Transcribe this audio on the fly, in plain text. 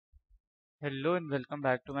Hello and welcome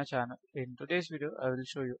back to my channel. In today's video, I will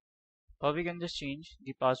show you how we can just change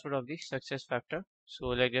the password of the success factor. So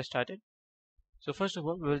let's get started. So first of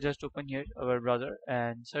all, we will just open here our browser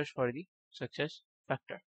and search for the success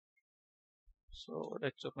factor. So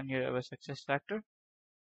let's open here our success factor.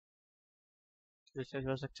 This is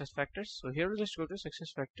our success factors. So here we'll just go to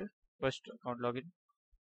success factor first account login.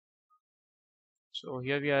 So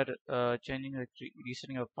here we are changing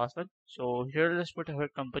resetting our password. So here let's put our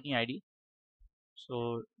company ID.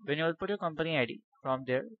 So when you will put your company ID, from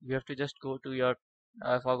there you have to just go to your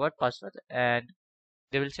forgot password, and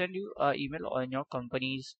they will send you an email on your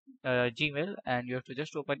company's Gmail, and you have to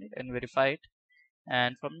just open it and verify it,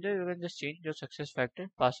 and from there you can just change your success factor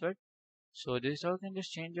password. So this is how you can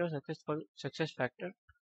just change your success factor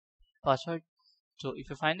password. So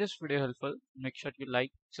if you find this video helpful, make sure you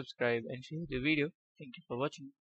like, subscribe and share the video. Thank you for watching.